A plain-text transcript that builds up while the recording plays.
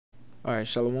Alright,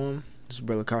 Shalom. This is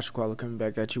Brother Kashakwala coming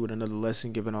back at you with another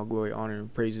lesson, giving all glory, honor,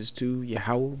 and praises to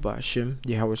Yahweh, Ba'ashem,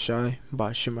 Yahweh Shai,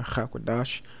 Ba'ashem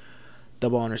Chakwadash.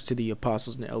 Double honors to the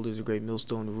apostles and the elders of Great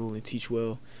Millstone to rule and teach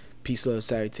well. Peace, love,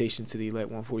 salutation to the elect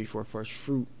 144 first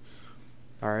fruit.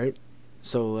 Alright,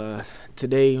 so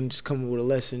today I'm just coming with a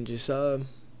lesson. It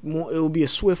will be a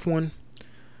swift one.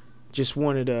 Just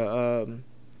wanted to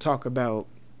talk about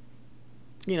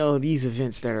these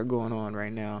events that are going on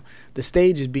right now. The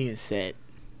stage is being set.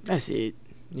 That's it.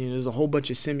 There's a whole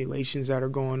bunch of simulations that are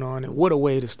going on, and what a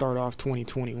way to start off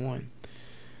 2021.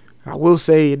 I will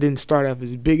say it didn't start off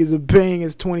as big as a bang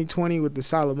as 2020 with the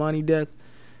Soleimani death,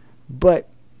 but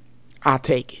I'll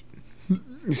take it.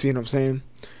 You see what I'm saying?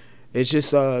 It's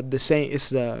just the same. It's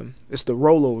the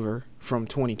rollover from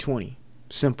 2020.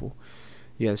 Simple.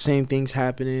 Yeah, the same things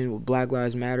happening with Black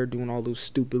Lives Matter, doing all those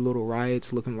stupid little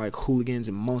riots, looking like hooligans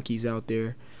and monkeys out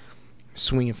there,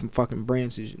 swinging from fucking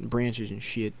branches and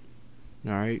shit.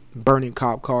 All right, burning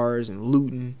cop cars and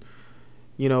looting.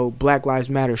 Black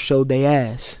Lives Matter showed they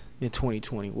ass in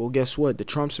 2020. Well, guess what? The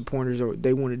Trump supporters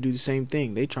they want to do the same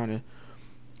thing. They trying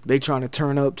to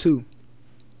turn up too.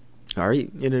 All right,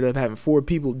 ended up having 4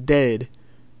 people dead.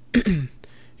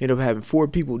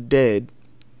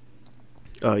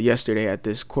 Yesterday at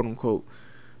this quote-unquote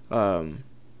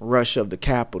rush of the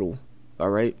Capitol. All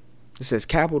right, it says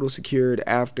Capitol secured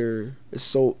after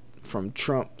assault from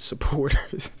Trump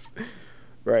supporters.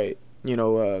 Right,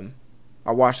 I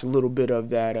watched a little bit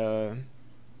of that. I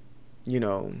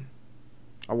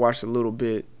watched a little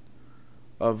bit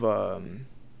of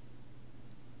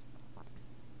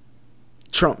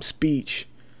Trump's speech.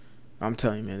 I'm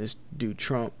telling you, man, this dude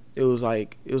Trump, it was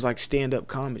like stand-up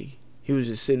comedy. He was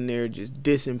just sitting there just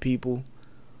dissing people.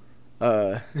 He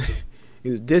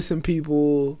was dissing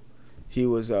people. He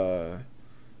was,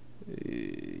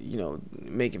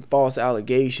 making false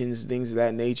allegations, things of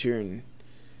that nature. And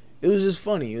it was just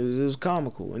funny. It was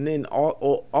comical. And then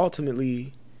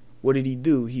ultimately, what did he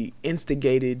do? He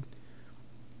instigated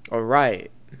a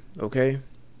riot. Okay?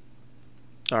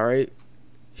 All right?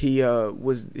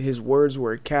 His words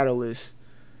were a catalyst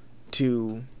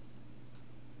to,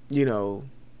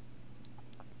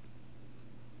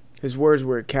 his words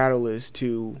were a catalyst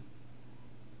to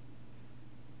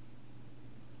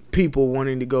people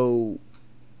wanting to go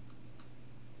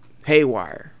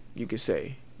haywire, you could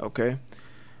say. Okay?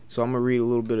 So I'm going to read a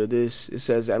little bit of this. It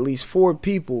says at least 4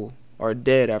 people are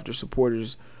dead after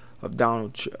supporters of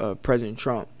President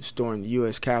Trump stormed the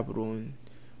U.S. Capitol in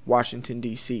Washington,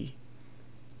 D.C.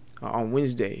 On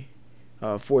Wednesday,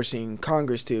 forcing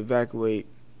Congress to evacuate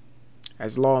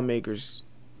as lawmakers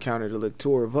counted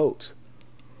electoral votes.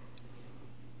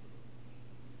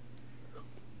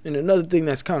 And another thing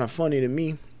that's kind of funny to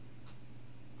me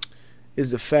is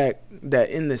the fact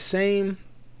that in the same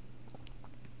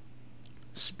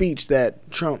speech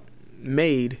that Trump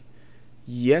made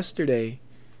yesterday,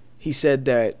 he said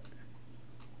that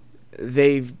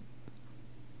they've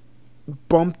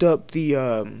bumped up the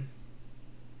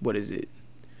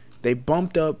They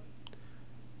bumped up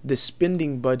the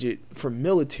spending budget for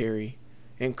military,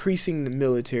 increasing the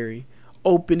military,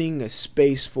 opening a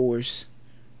space force.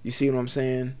 You see what I'm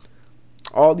saying?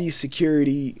 All these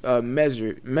security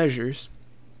measures,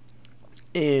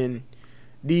 and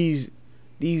these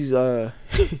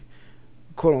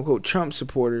quote unquote Trump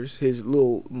supporters, his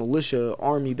little militia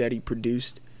army that he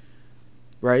produced,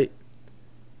 right,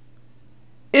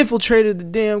 infiltrated the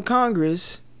damn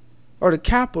Congress or the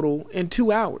Capitol in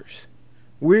 2 hours.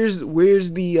 Where's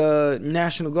the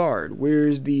National Guard?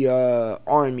 Where's the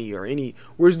army or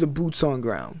where's the boots on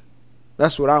ground?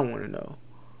 That's what I want to know.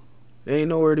 They ain't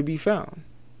nowhere to be found.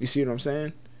 You see what I'm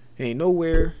saying? Ain't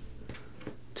nowhere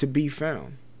to be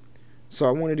found. So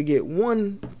I wanted to get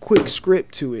one quick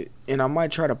script to it, and I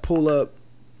might try to pull up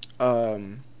a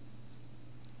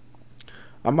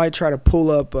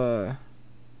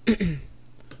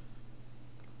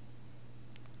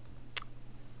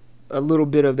little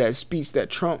bit of that speech that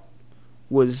Trump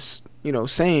was,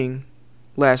 saying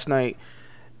last night.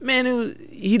 Man,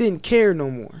 he didn't care no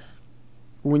more.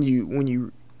 When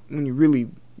you really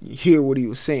hear what he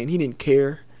was saying, he didn't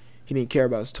care. He didn't care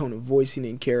about his tone of voice. He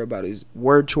didn't care about his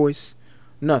word choice.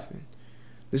 Nothing.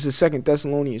 This is 2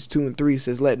 Thessalonians 2:3. It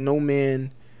says, "Let no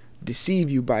man deceive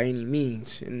you by any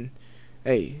means." And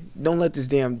hey, don't let this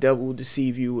damn devil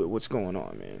deceive you with what's going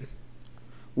on, man.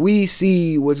 We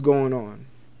see what's going on.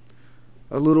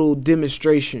 A little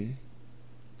demonstration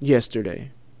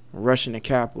yesterday, rushing the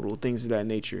Capitol, things of that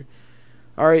nature.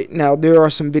 All right, now there are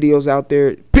some videos out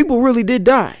there. People really did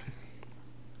die,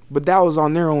 but that was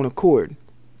on their own accord.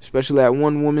 Especially that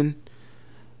one woman.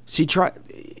 She tried.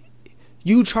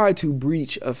 You try to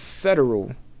breach a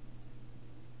federal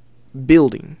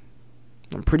building.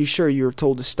 I'm pretty sure you're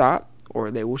told to stop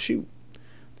or they will shoot.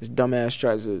 This dumbass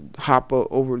tries to hop up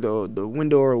over the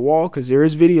window or a wall, because there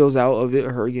is videos out of it,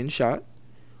 her getting shot.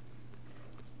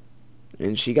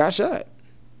 And she got shot.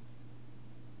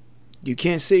 You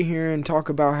can't sit here and talk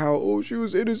about how, oh, she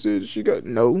was innocent. She got...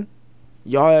 No.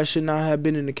 Y'all should not have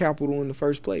been in the Capitol in the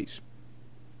first place.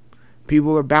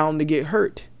 People are bound to get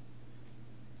hurt.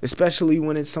 Especially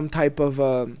when it's some type of,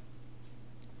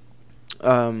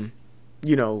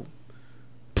 you know,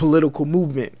 political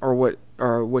movement or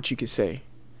what you could say.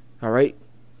 All right.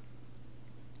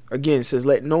 Again, it says,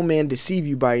 let no man deceive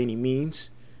you by any means,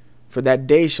 for that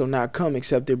day shall not come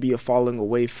except there be a falling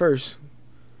away first,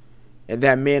 and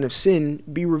that man of sin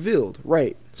be revealed.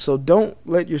 Right. So don't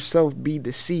let yourself be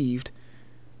deceived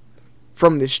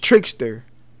from this trickster.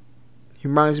 He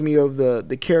reminds me of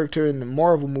the character in the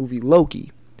Marvel movie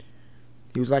Loki.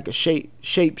 He was like a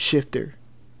shapeshifter.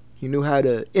 He knew how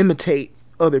to imitate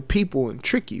other people and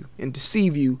trick you and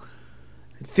deceive you,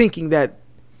 thinking that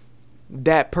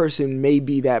that person may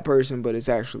be that person, but it's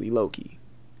actually Loki.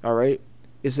 All right?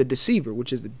 It's a deceiver,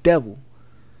 which is the devil.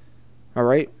 All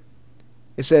right?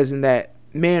 It says, in that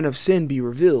man of sin be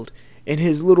revealed, and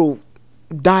his little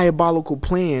diabolical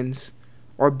plans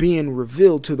are being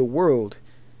revealed to the world.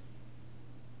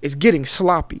 It's getting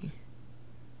sloppy.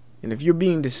 And if you're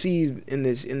being deceived in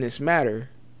this matter,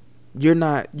 your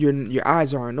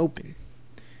eyes aren't open.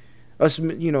 Us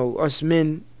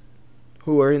men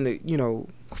who are in the,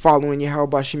 following Yahweh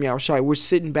Bashim Yahushai, we're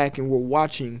sitting back and we're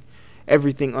watching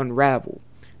everything unravel.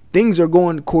 Things are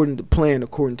going according to plan,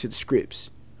 according to the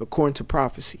scripts, according to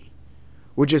prophecy.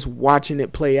 We're just watching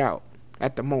it play out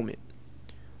at the moment.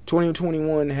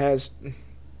 2021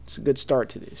 it's a good start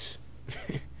to this.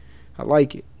 I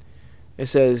like it. It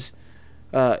says,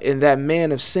 in that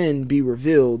man of sin be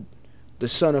revealed, the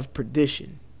son of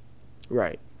perdition.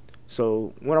 Right.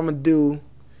 So what I'm going to do,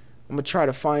 I'm going to try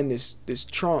to find this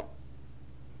Trump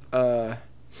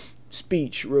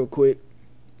speech real quick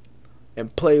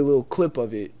and play a little clip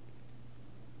of it,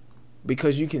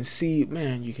 because you can see,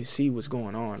 man, you can see what's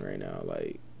going on right now.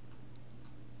 Like,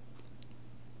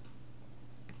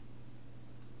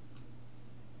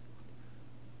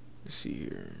 let's see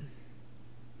here.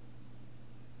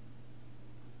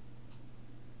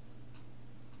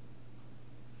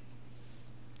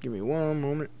 Give me one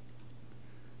moment.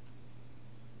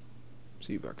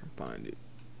 See if I can find it.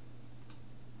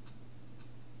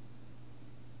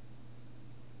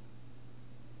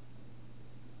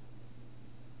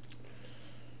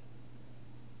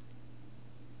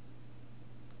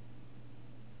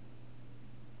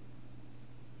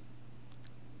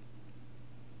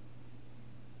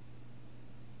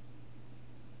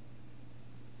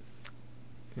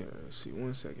 Yeah, let's see,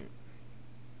 1 second.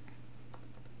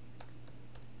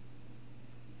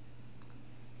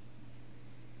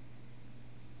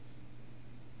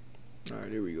 All right,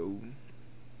 there we go.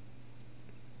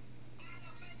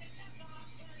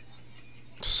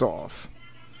 Soft.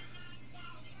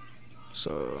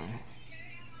 So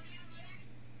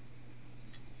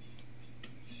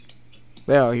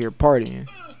they out here partying.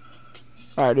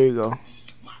 All right, there you go.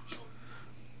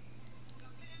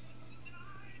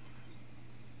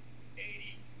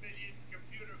 80 million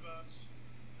computer votes.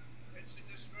 It's a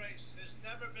disgrace. There's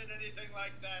never been anything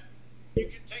like that. You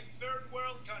can take third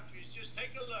world countries. Just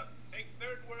take a look. Take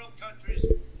third world countries.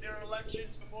 Their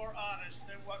elections are more honest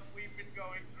than what we've been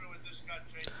going through in this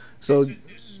country. So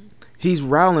he's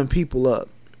riling people up.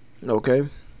 Okay.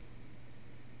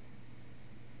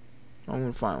 I'm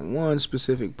gonna find one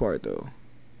specific part though.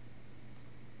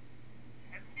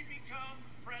 And we become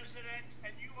president,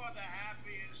 and you are the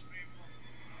happiest people.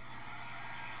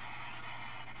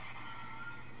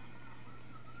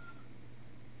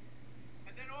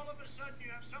 And then all of a sudden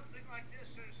you have something like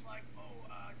this, and it's like, oh,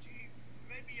 gee,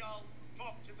 maybe I'll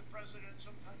talk to the president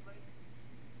sometime later.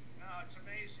 It's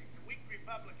amazing. The weak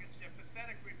Republicans, they're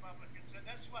pathetic Republicans, and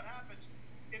that's what happens.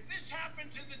 If this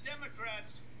happened to the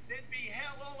Democrats, there'd be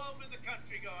hell all over the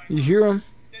country going on. You hear him?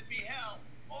 There'd be hell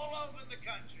all over the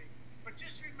country. But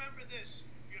just remember this.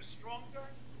 You're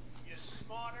stronger. You're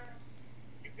smarter.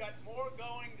 You've got more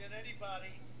going than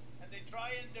anybody. And they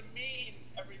try and demean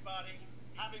everybody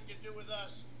having to do with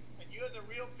us. And you're the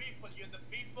real people. You're the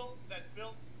people that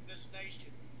built this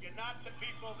nation. You're not the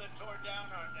people that tore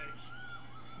down our nation.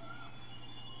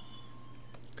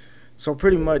 So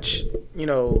pretty much,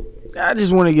 I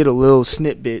just want to get a little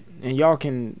snippet, and y'all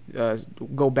can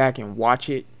go back and watch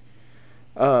it.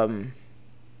 Y'all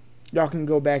can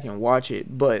go back and watch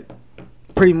it, but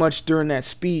pretty much during that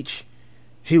speech,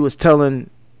 he was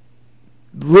telling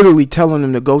literally telling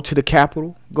them to go to the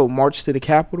Capitol, go march to the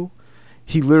Capitol.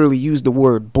 He literally used the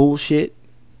word bullshit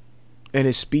in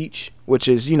his speech, which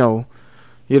is, you know,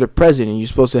 you're the president. You're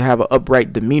supposed to have an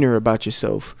upright demeanor about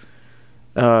yourself.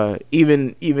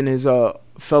 Even his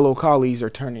fellow colleagues are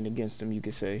turning against him, you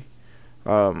could say.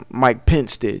 Mike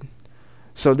Pence did.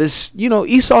 So this, you know,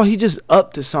 Esau, he just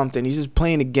up to something. He's just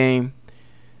playing a game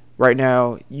right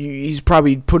now. He's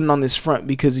probably putting on this front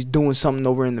because he's doing something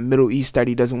over in the Middle East that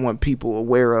he doesn't want people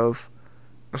aware of.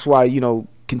 That's why, you know,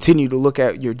 continue to look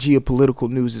at your geopolitical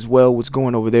news as well, what's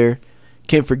going over there.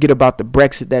 Can't forget about the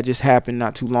Brexit that just happened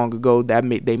not too long ago.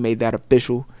 They made that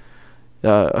official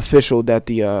that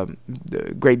the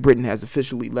Great Britain has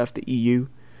officially left the EU.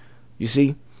 You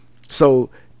see? So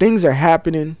things are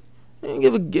happening. I don't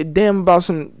give a damn about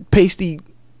some pasty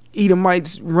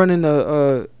Edomites running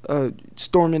a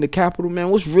storm in the Capitol, man.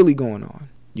 What's really going on?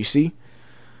 You see?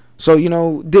 So, you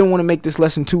know, didn't want to make this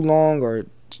lesson too long or,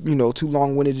 you know, too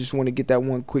long-winded. Just want to get that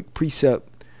one quick precept.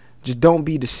 Just don't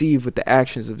be deceived with the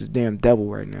actions of this damn devil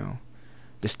right now.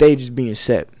 The stage is being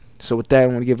set. So with that, I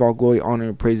want to give all glory, honor,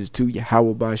 and praises to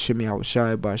Yahweh by Hashem, Yahweh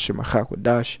Shai, by Hashem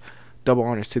Hakwadash. Double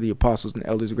honors to the apostles and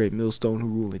elders of Great Millstone who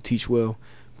rule and teach well.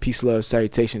 Peace, love,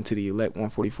 salutation to the elect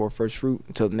 144 first fruit.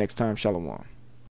 Until the next time, Shalom.